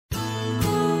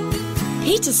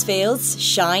Petersfield's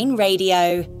Shine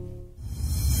Radio.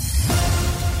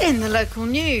 In the local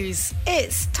news,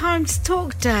 it's Time to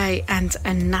Talk Day, and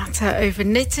a natter over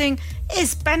knitting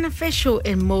is beneficial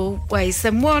in more ways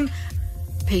than one.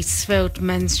 Petersfield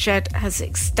Men's Shed has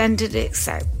extended its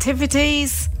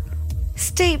activities.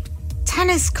 Steep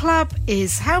Tennis Club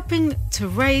is helping to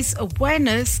raise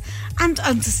awareness and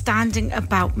understanding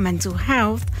about mental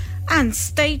health. And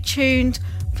stay tuned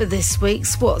for this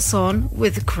week's What's On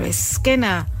with Chris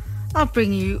Skinner. I'll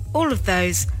bring you all of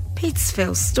those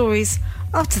Petersfield stories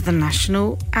after the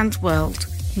national and world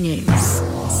news.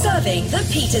 Serving the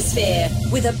Petersphere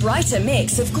with a brighter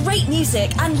mix of great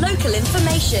music and local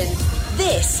information.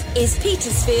 This is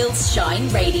Petersfield's Shine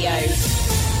Radio.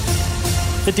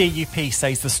 The DUP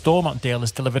says the Stormont deal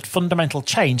has delivered fundamental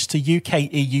change to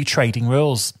UK-EU trading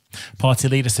rules. Party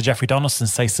leader Sir Geoffrey Donaldson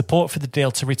says support for the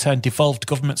deal to return devolved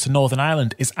government to Northern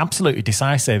Ireland is absolutely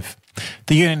decisive.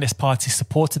 The Unionist Party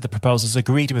supported the proposals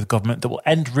agreed with government that will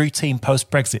end routine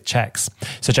post-Brexit checks.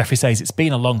 Sir Geoffrey says it's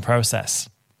been a long process.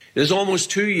 It is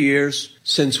almost 2 years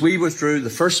since we withdrew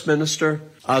the First Minister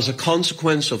as a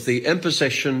consequence of the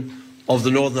imposition of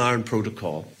the Northern Ireland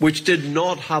Protocol, which did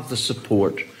not have the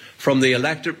support from the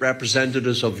elected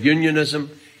representatives of unionism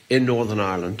in Northern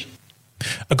Ireland.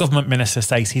 A government minister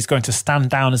says he's going to stand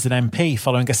down as an MP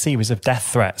following a series of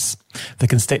death threats. The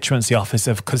constituency office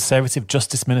of Conservative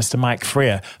Justice Minister Mike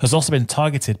Freer has also been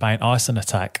targeted by an arson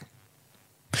attack.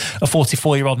 A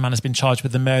 44-year-old man has been charged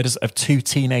with the murders of 2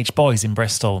 teenage boys in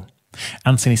Bristol.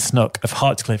 Anthony Snook of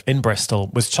Hartcliffe in Bristol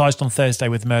was charged on Thursday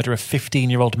with murder of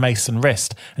 15-year-old Mason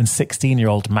Rist and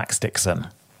 16-year-old Max Dixon.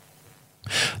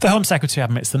 The Home Secretary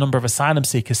admits the number of asylum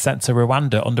seekers sent to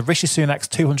Rwanda under Rishi Sunak's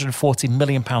 £240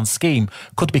 million scheme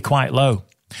could be quite low.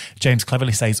 James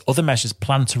Cleverly says other measures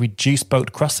planned to reduce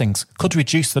boat crossings could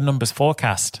reduce the numbers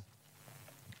forecast.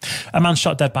 A man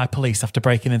shot dead by police after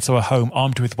breaking into a home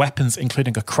armed with weapons,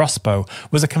 including a crossbow,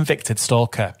 was a convicted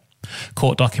stalker.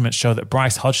 Court documents show that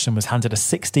Bryce Hodgson was handed a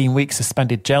 16-week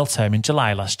suspended jail term in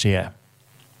July last year.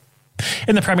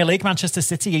 In the Premier League, Manchester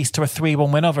City eased to a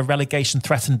 3-1 win over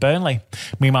relegation-threatened Burnley.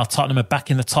 Meanwhile, Tottenham are back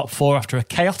in the top 4 after a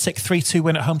chaotic 3-2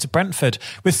 win at home to Brentford,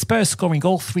 with Spurs scoring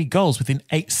all 3 goals within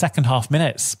 8 second-half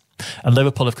minutes. And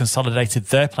Liverpool have consolidated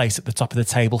their place at the top of the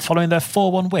table following their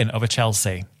 4-1 win over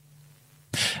Chelsea.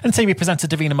 And TV presenter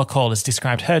Davina McCall has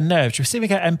described her nerves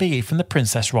receiving her MBE from the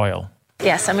Princess Royal.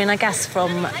 Yes, I mean, I guess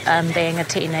from being a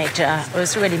teenager, I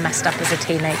was really messed up as a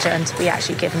teenager, and to be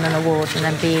actually given an award,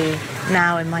 an MBE,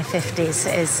 now in my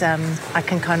 50s, is, I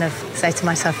can kind of say to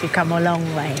myself, you've come a long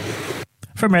way.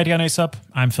 From Radio News Hub,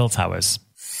 I'm Phil Towers.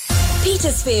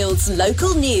 Petersfield's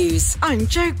local news. I'm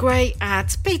Jo Gray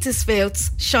at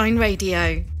Petersfield's Shine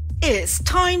Radio. It's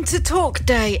Time to Talk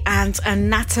Day, and a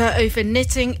natter over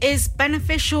knitting is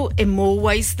beneficial in more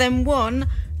ways than one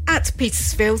at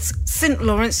Petersfield's St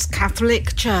Lawrence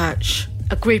Catholic Church.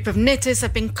 A group of knitters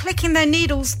have been clicking their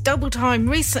needles double time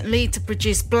recently to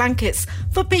produce blankets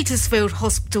for Petersfield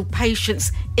Hospital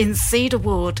patients in Cedar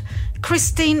Ward.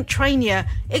 Christine Trainier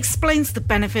explains the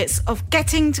benefits of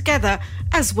getting together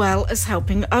as well as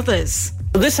helping others.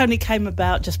 This only came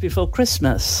about just before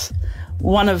Christmas.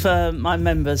 One of my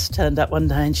members turned up one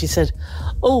day and she said,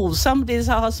 somebody's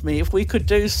asked me if we could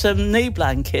do some knee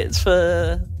blankets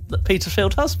for the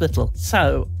Petersfield Hospital.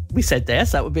 So we said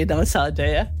yes, that would be a nice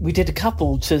idea. We did a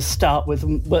couple to start with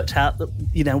and worked out that,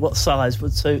 what size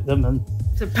would suit them. And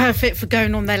so perfect for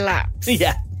going on their laps.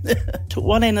 Yeah. Took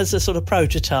one in as a sort of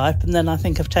prototype, and then I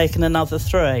think I've taken another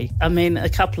 3. I mean, a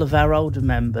couple of our older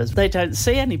members, they don't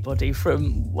see anybody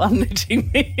from one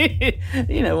knitting meet.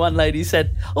 One lady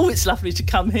said, it's lovely to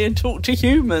come here and talk to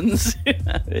humans.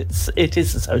 It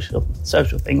is a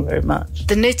social thing very much.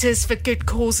 The Knitters for Good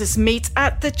Causes meet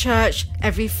at the church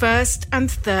every first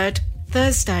and third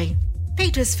Thursday.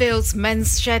 Petersfield's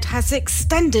Men's Shed has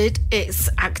extended its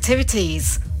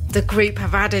activities. The group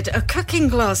have added a cooking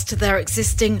class to their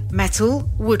existing metal,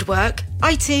 woodwork,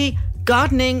 IT,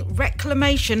 gardening,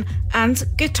 reclamation and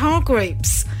guitar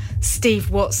groups. Steve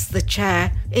Watts, the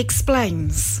chair,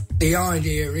 explains. The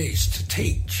idea is to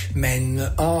teach men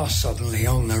that are suddenly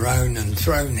on their own and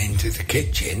thrown into the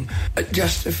kitchen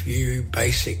just a few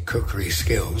basic cookery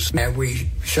skills. Now we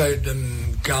showed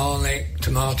them garlic,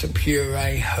 tomato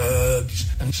puree,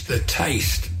 herbs, and the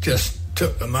taste just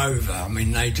took them over. I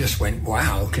mean, they just went,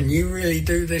 wow, can you really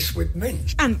do this with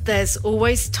mince? And there's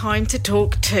always time to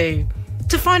talk too.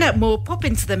 To find out more, pop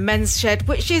into the Men's Shed,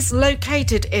 which is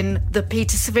located in the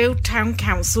Petersfield Town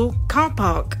Council car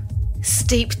park.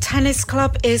 Steep Tennis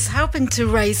Club is helping to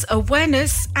raise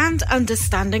awareness and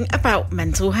understanding about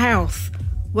mental health.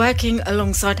 Working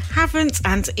alongside Havant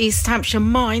and East Hampshire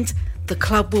Mind, The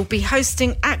club will be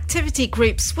hosting activity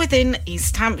groups within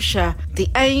East Hampshire. The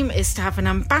aim is to have an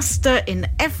ambassador in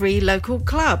every local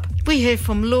club. We hear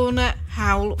from Lorna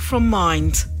Howell from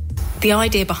Mind. The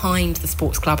idea behind the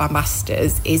sports club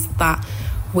ambassadors is that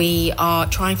we are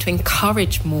trying to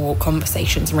encourage more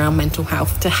conversations around mental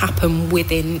health to happen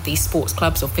within these sports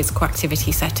clubs or physical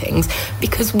activity settings,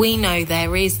 because we know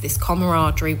there is this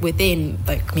camaraderie within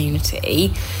the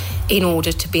community in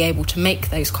order to be able to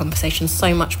make those conversations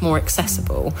so much more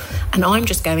accessible. And I'm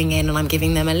just going in and I'm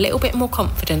giving them a little bit more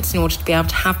confidence in order to be able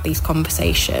to have these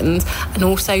conversations, and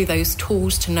also those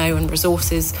tools to know and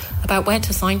resources about where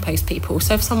to signpost people.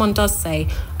 So if someone does say,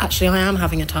 actually, I am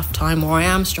having a tough time, or I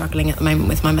am struggling at the moment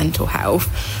with my mental health,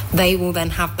 they will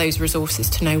then have those resources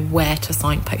to know where to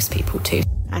signpost people to.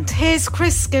 And here's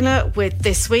Chris Skinner with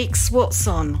this week's What's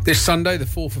On. This Sunday, the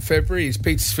 4th of February, is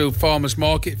Petersfield Farmers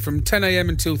Market from 10 a.m.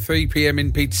 until 3 p.m.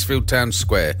 in Petersfield Town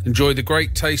Square. Enjoy the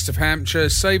great taste of Hampshire,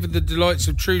 savour the delights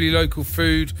of truly local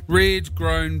food, reared,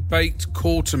 grown, baked,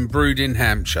 caught and brewed in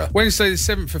Hampshire. Wednesday, the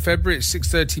 7th of February at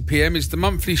 6:30 p.m. is the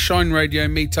monthly Shine Radio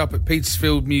meet-up at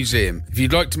Petersfield Museum. If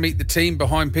you'd like to meet the team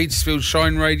behind Petersfield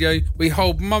Shine Radio, we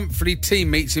hold monthly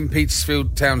team meets in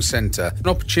Petersfield Town Centre. An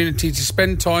opportunity to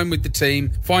spend time with the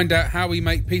team, find out how we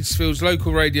make Petersfield's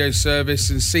local radio service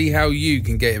and see how you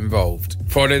can get involved.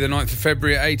 Friday the 9th of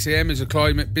February at 8 a.m. is a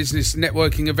climate business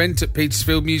networking event at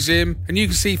Petersfield Museum, and you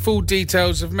can see full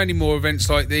details of many more events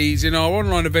like these in our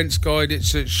online events guide.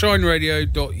 It's at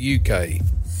shineradio.uk.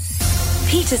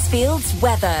 Petersfield's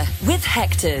weather with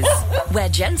Hector's, where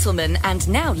gentlemen and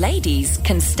now ladies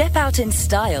can step out in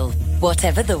style,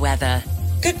 whatever the weather.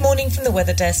 Good morning from the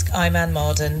weather desk. I'm Anne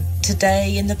Marden.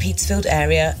 Today in the Petersfield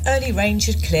area, early rain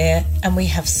should clear and we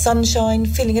have sunshine,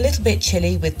 feeling a little bit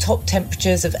chilly with top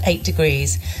temperatures of 8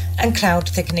 degrees and cloud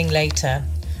thickening later.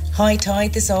 High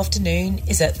tide this afternoon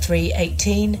is at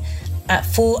 3:18 at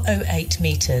 408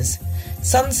 metres.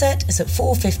 Sunset is at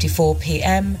 4:54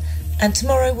 p.m. and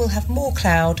tomorrow we'll have more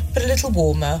cloud but a little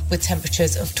warmer with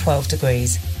temperatures of 12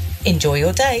 degrees. Enjoy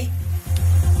your day.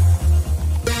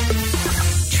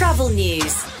 Travel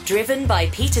news, driven by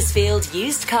Petersfield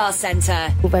Used Car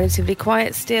Centre. Relatively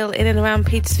quiet still in and around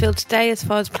Petersfield today as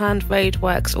far as planned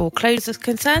roadworks or closures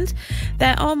concerned.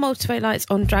 There are motorway lights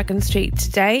on Dragon Street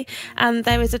today, and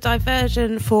there is a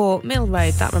diversion for Mill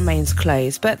Road that remains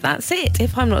closed. But that's it.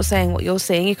 If I'm not saying what you're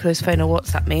seeing, you can always phone or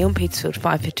WhatsApp me on Petersfield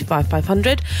 555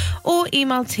 500 or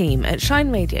email team at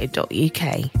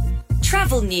shineradio.uk.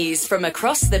 Travel news from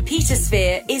across the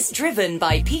Petersphere is driven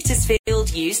by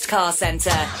Petersfield Used Car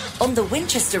Centre on the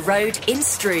Winchester Road in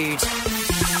Strood.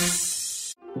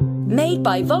 Made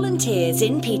by volunteers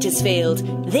in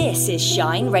Petersfield, this is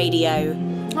Shine Radio.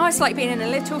 Oh, it's like being in a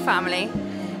little family.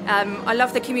 I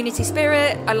love the community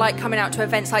spirit. I like coming out to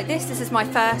events like this. This is my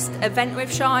first event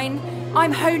with Shine.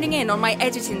 I'm honing in on my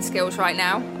editing skills right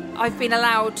now. I've been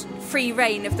allowed free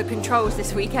reign of the controls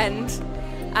this weekend.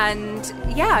 And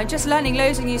yeah, I'm just learning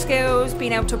loads of new skills,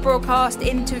 being able to broadcast,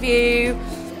 interview.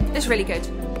 It's really good.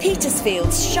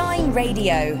 Petersfield's Shine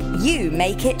Radio. You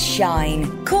make it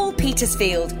shine. Call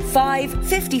Petersfield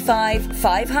 555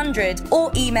 500 or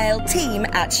email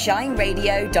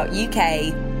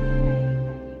team@shineradio.uk.